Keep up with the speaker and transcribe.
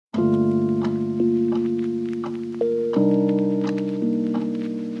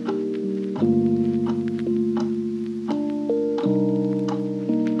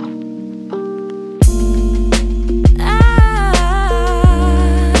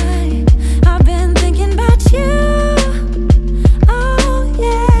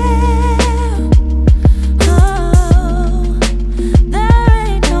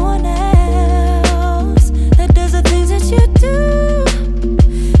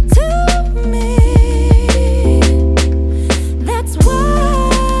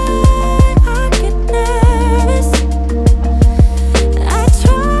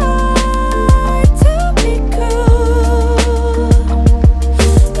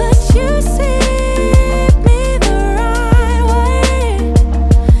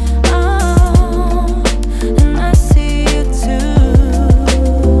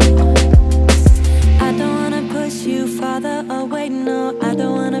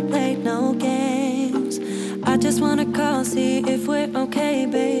just wanna call, see if we're okay,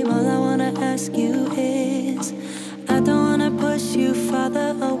 babe. All I wanna ask you is, I don't wanna push you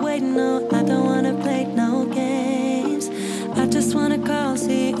farther away, no. I don't wanna play no games. I just wanna call,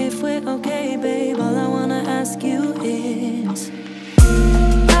 see if we're okay, babe. All I wanna ask you is,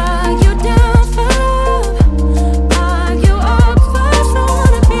 are you down for love? Are you up for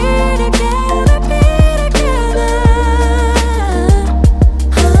someone to be together, be together?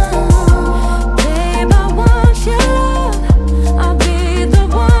 Babe, I want your love. I'll be the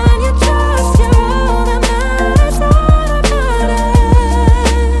one you trust. You're all that matters, all that matters.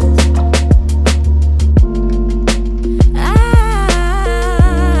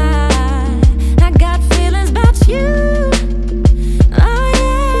 I got feelings about you. Oh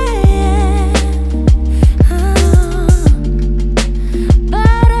yeah, yeah.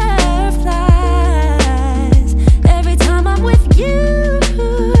 Butterflies every time I'm with you.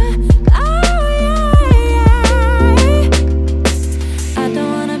 Oh yeah, yeah. I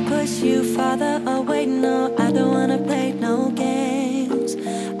don't wanna push you farther away, no. I don't wanna play no games.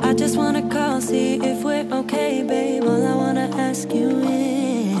 I just wanna call, see if we're okay, babe. All I wanna ask you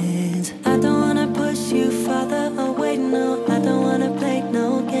is, I don't wanna push you farther away, no. I don't wanna play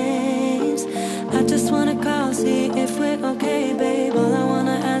no games. I just wanna call, see if we're okay, babe. All I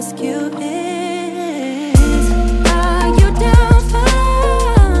wanna ask you is, are you down for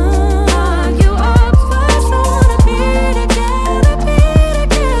love? Are you up for someone to be together, be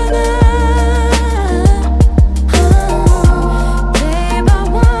together? Babe, I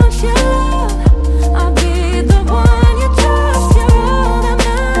want your love. I'll be the one you trust. You're all that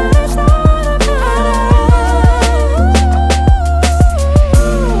matters, all that matters.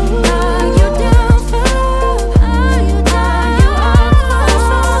 Are you down for love? Are you up for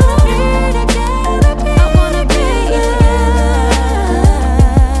someone to be together, be I wanna be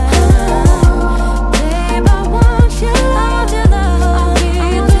Babe, I want your love. I'll be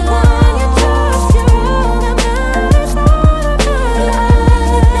the one you trust. You're all that matters, all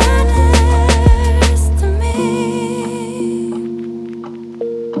that matters to me.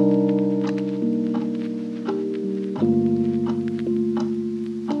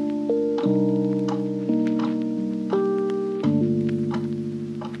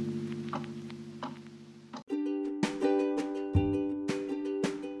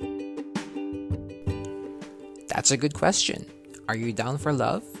 That's a good question. Are you down for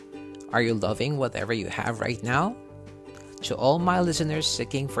love? Are you loving whatever you have right now? To all my listeners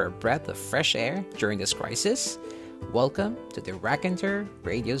seeking for a breath of fresh air during this crisis, welcome to the Raconteur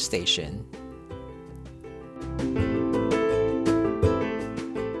radio station.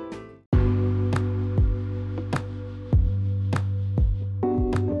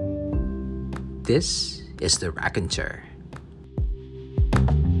 This is the Raconteur.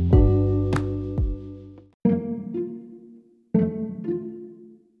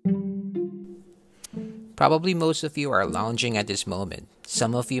 Probably most of you are lounging at this moment.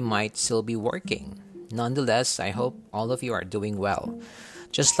 Some of you might still be working. Nonetheless, I hope all of you are doing well.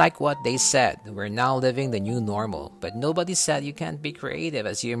 Just like what they said, we're now living the new normal, but nobody said you can't be creative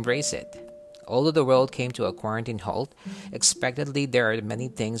as you embrace it. Although the world came to a quarantine halt, expectedly there are many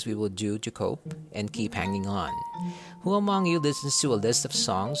things we will do to cope and keep hanging on. Who among you listens to a list of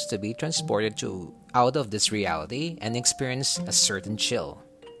songs to be transported out of this reality and experience a certain chill?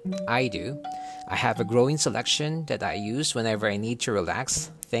 I do. I have a growing selection that I use whenever I need to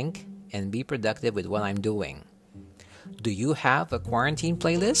relax, think, and be productive with what I'm doing. Do you have a quarantine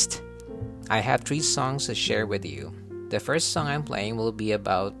playlist? I have 3 songs to share with you. The first song I'm playing will be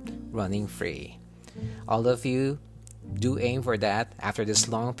about running free. All of you do aim for that after this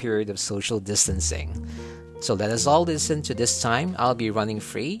long period of social distancing. So let us all listen to This Time I'll Be Running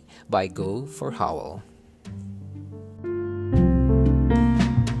Free by Go for Howell.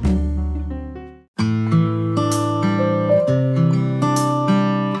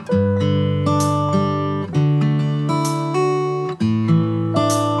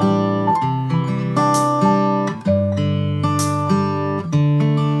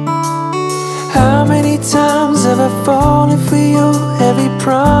 How many times have I fallen for you? Every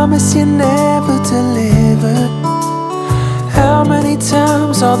promise you never delivered. How many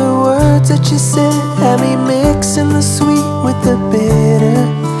times all the words that you said had me mixing the sweet with the bitter?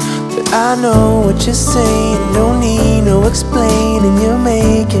 But I know what you're saying, no need, no explaining. You're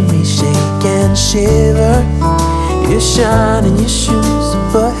making me shake and shiver. You're shining your shoes,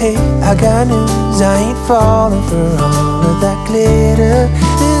 but hey, I got news. I ain't falling for all of that glitter.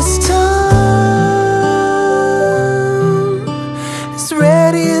 This time, as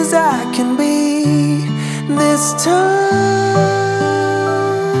ready as I can be. This time,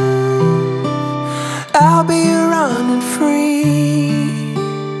 I'll be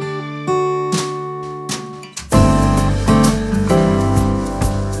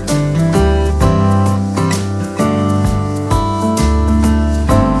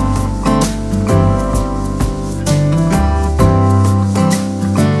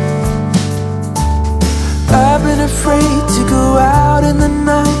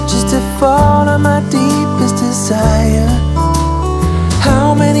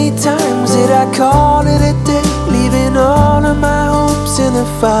the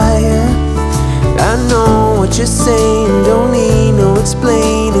fire. I know what you're saying, don't need no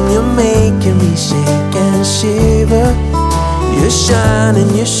explaining. You're making me shake and shiver. You're shining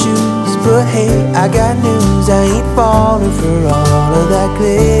your shoes, but hey, I got news. I ain't falling for all of that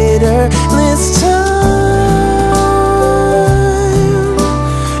glitter. This time,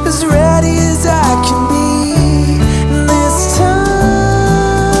 as ready as I can be. This time,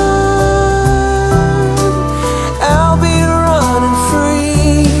 I'll be running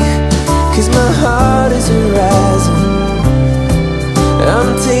free. 'Cause my heart is rising.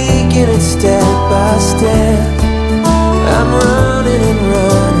 I'm taking it step by step. I'm running and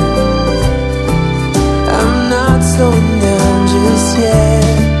running. I'm not slowing down just yet.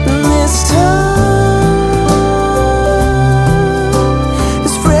 And this time,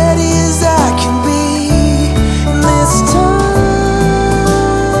 as ready as I can be. And this time,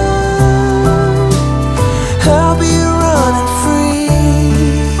 I'll be running free.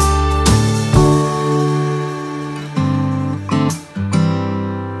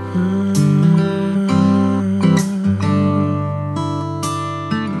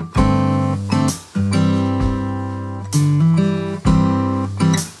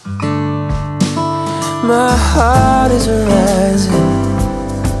 My heart is rising.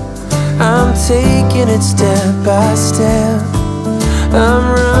 I'm taking it step by step. I'm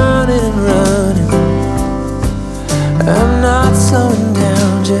running and running. I'm not slowing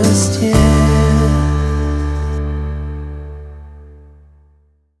down just yet.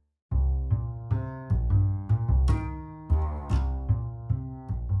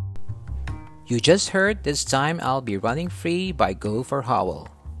 You just heard This Time I'll Be Running Free by Go for Howell,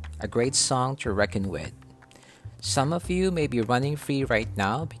 a great song to reckon with. Some of you may be running free right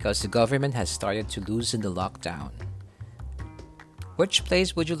now because the government has started to loosen the lockdown. Which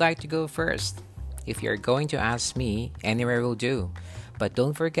place would you like to go first? If you're going to ask me, anywhere will do. But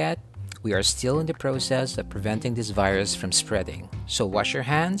don't forget, we are still in the process of preventing this virus from spreading. So wash your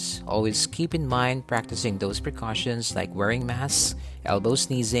hands, always keep in mind practicing those precautions like wearing masks, elbow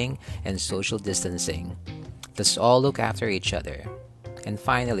sneezing, and social distancing. Let's all look after each other. And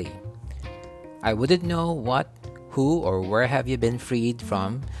finally, I wouldn't know what, who, or where have you been freed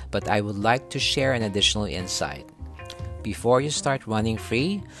from, but I would like to share an additional insight. Before you start running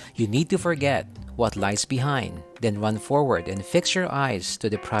free, you need to forget what lies behind, then run forward and fix your eyes to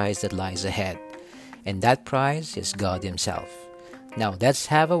the prize that lies ahead. And that prize is God Himself. Now let's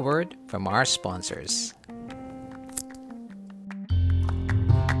have a word from our sponsors.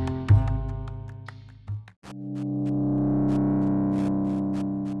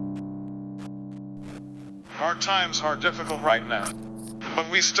 Our times are difficult right now, but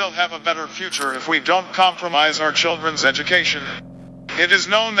we still have a better future if we don't compromise our children's education. It is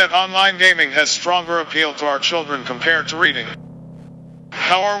known that online gaming has stronger appeal to our children compared to reading.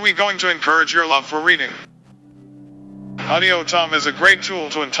 How are we going to encourage your love for reading? AudioTom is a great tool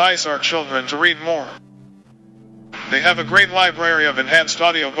to entice our children to read more. They have a great library of enhanced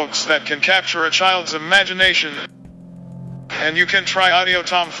audiobooks that can capture a child's imagination, and you can try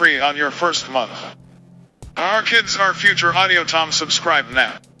AudioTom free on your first month. Our kids, our future. AudioTom, subscribe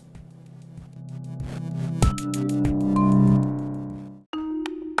now.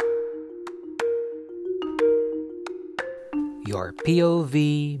 Your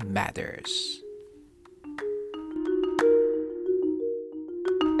POV matters.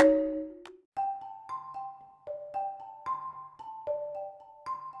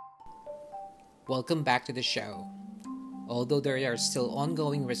 Welcome back to the show. Although there are still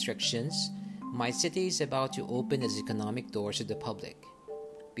ongoing restrictions, my city is about to open its economic doors to the public.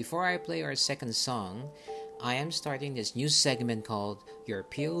 Before I play our second song, I am starting this new segment called Your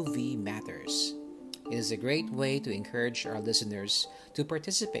POV Matters. It is a great way to encourage our listeners to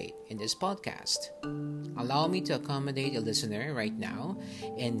participate in this podcast. Allow me to accommodate a listener right now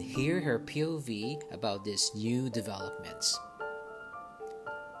and hear her POV about these new developments.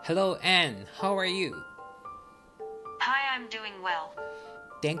 Hello, Anne. How are you? Hi, I'm doing well.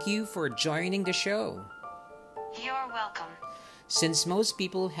 Thank you for joining the show. You're welcome. Since most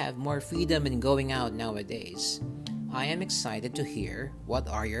people have more freedom in going out nowadays, I am excited to hear what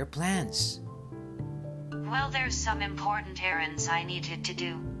are your plans. Well, there's some important errands I needed to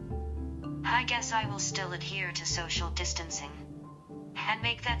do. I guess I will still adhere to social distancing and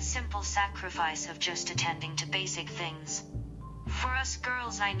make that simple sacrifice of just attending to basic things. For us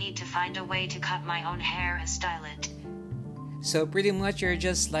girls, I need to find a way to cut my own hair and style it. So pretty much you're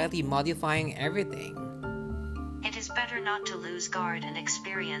just slightly modifying everything. It is better not to lose guard and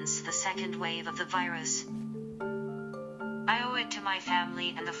experience the second wave of the virus. I owe it to my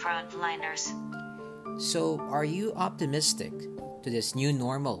family and the frontliners. So are you optimistic? to this new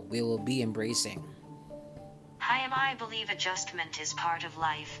normal we will be embracing. I believe adjustment is part of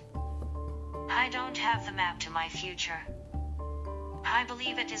life. I don't have the map to my future. I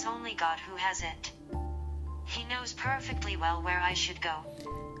believe it is only God who has it. He knows perfectly well where I should go.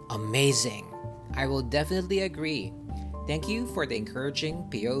 Amazing. I will definitely agree. Thank you for the encouraging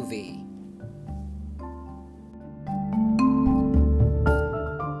POV.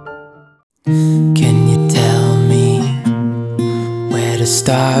 Can you tell me where to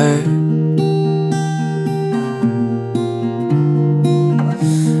start?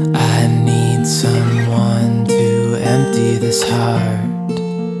 I need someone to empty this heart.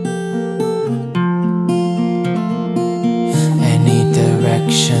 Any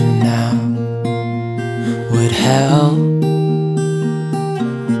direction now would help.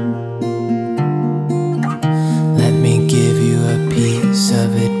 Let me give you a piece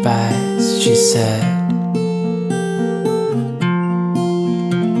of advice, she said.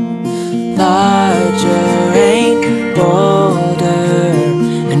 Larger ain't bolder,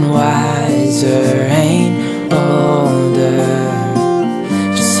 and wiser ain't older.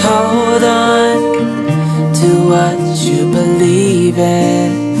 Just hold on to what you believe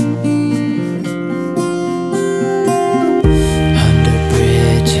in. Under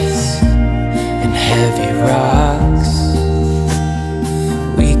bridges and heavy rocks,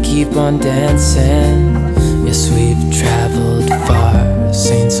 we keep on dancing. Yes, we've traveled far,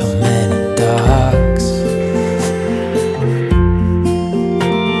 seen so many dogs.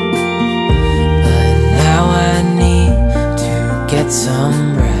 But now I need to get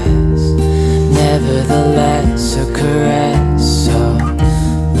some rest. Nevertheless, a caress. So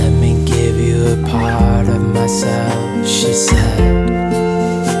let me give you a part of myself, she said.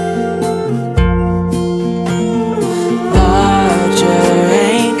 Larger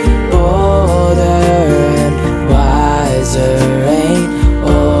ain't bolder, and wiser ain't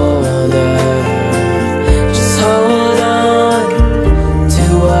older. Just hold on to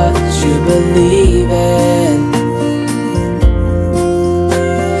what you believe in.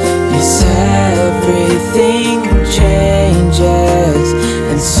 Yes, everything changes,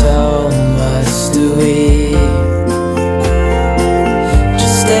 and so must we.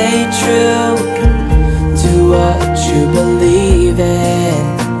 Just stay true to what you believe in.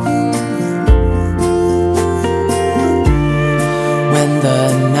 When the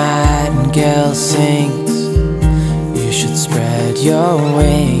nightingale sings, you should spread your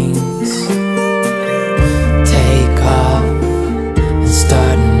wings. Take off and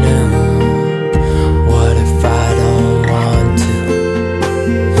start anew. What if I don't want to?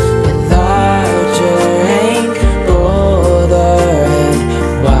 But larger ain't bolder, and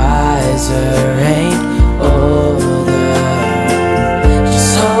wiser ain't older.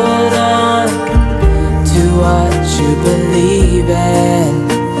 Just hold on to what you believe in.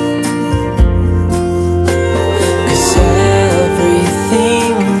 'Cause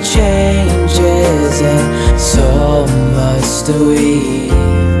everything changes, and so must we.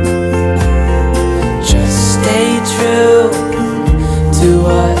 Just stay true to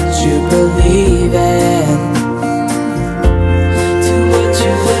what you believe in. To what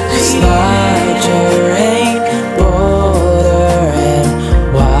you believe in. 'Cause larger ain't bolder, and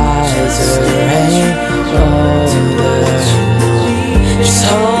wiser ain't older. Just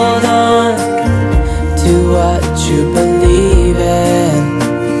hold on to what you believe in.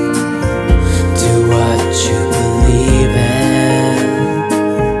 To what you believe in.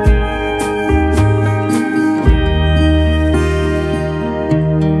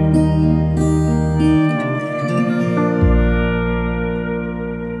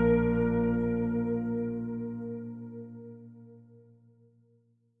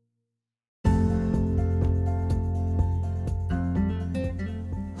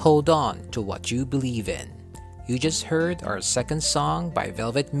 Hold on to what you believe in. You just heard our second song by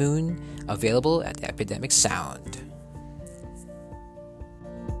Velvet Moon, available at Epidemic Sound.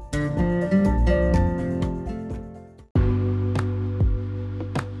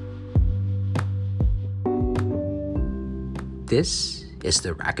 This is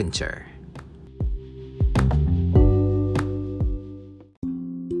the Raconteur.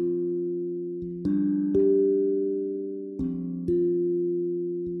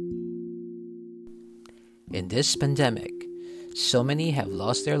 In this pandemic, so many have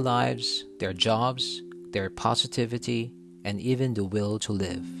lost their lives, their jobs, their positivity, and even the will to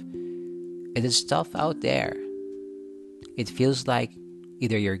live. It is tough out there. It feels like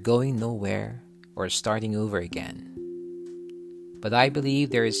either you're going nowhere or starting over again. But I believe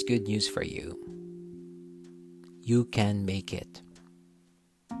there is good news for you. You can make it.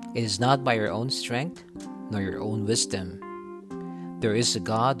 It is not by your own strength nor your own wisdom, There is a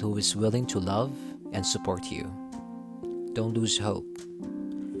God who is willing to love and support you. Don't lose hope.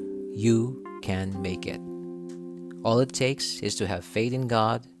 You can make it. All it takes is to have faith in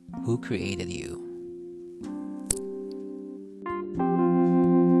God who created you.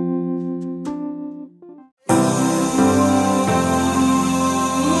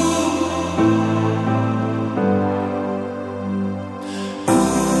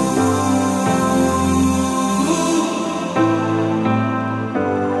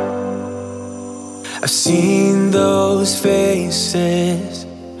 I've seen those faces,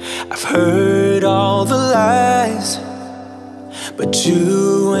 I've heard all the lies, but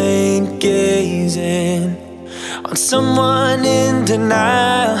you ain't gazing on someone in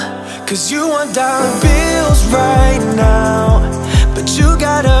denial. 'Cause you want dollar bills right now, but you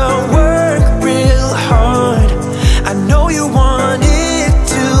gotta work real hard. I know you want it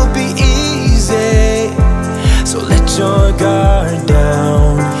to be easy, so let your guard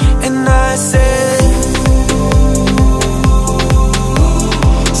down. And I said,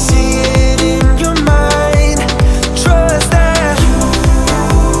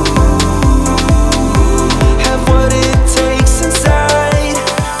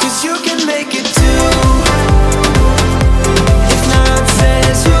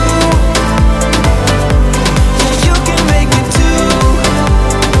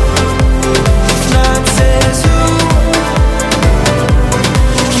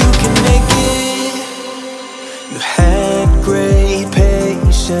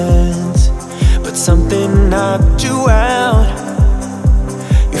 but something knocked you out.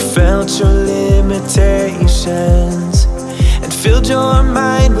 You felt your limitations and filled your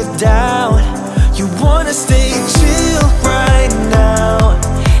mind with doubt. You wanna stay chill right now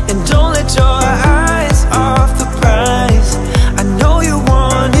and don't let your eyes off the prize. I know you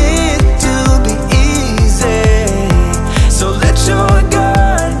want it to be easy, so let your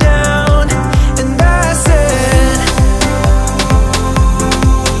guard down. And I said,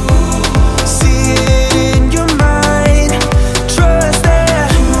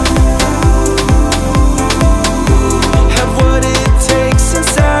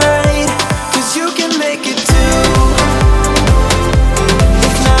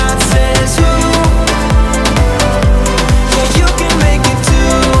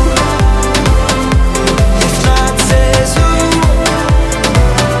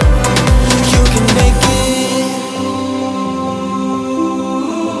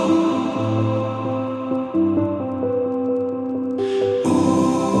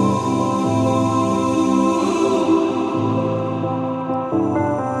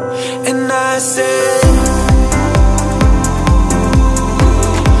 and I said,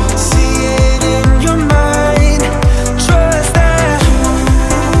 see it in your mind, trust that,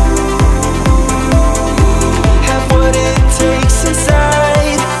 have what it takes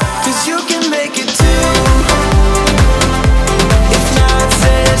inside, 'cause you can make it too. If not,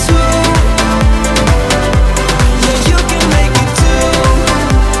 says who? Yeah, you can make it too.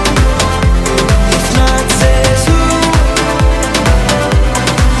 If not, says who?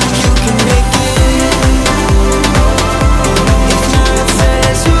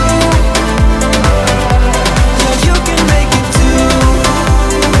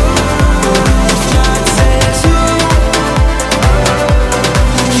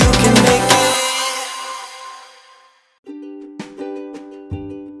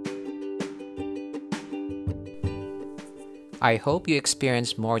 I hope you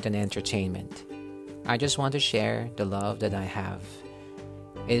experience more than entertainment. I just want to share the love that I have.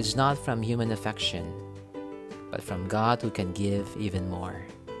 It is not from human affection, but from God who can give even more.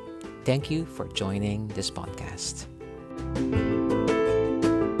 Thank you for joining this podcast.